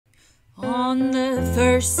On the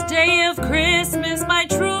first day of Christmas, my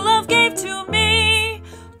true love gave to me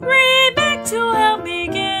ReMag to help me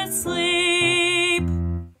get sleep.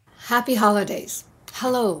 Happy holidays.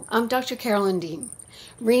 Hello, I'm Dr. Carolyn Dean.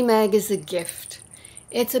 ReMag is a gift.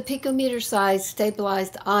 It's a picometer-sized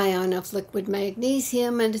stabilized ion of liquid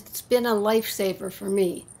magnesium, and it's been a lifesaver for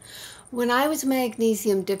me. When I was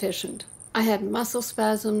magnesium deficient, I had muscle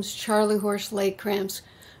spasms, Charlie horse leg cramps,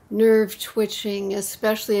 nerve twitching,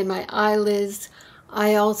 especially in my eyelids.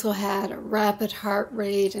 I also had a rapid heart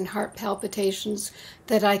rate and heart palpitations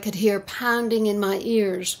that I could hear pounding in my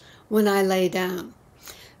ears when I lay down.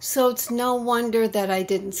 So it's no wonder that I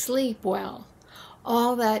didn't sleep well.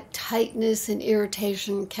 All that tightness and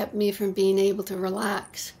irritation kept me from being able to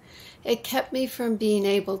relax. It kept me from being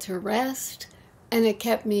able to rest, and it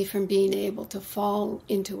kept me from being able to fall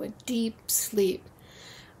into a deep sleep.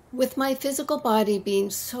 With my physical body being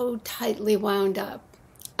so tightly wound up,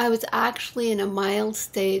 I was actually in a mild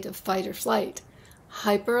state of fight or flight,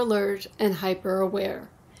 hyperalert and hyperaware.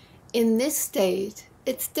 In this state,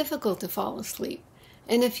 it's difficult to fall asleep,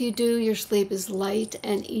 and if you do, your sleep is light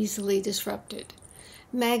and easily disrupted.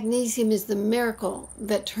 Magnesium is the miracle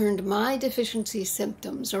that turned my deficiency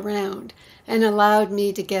symptoms around and allowed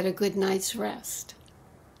me to get a good night's rest.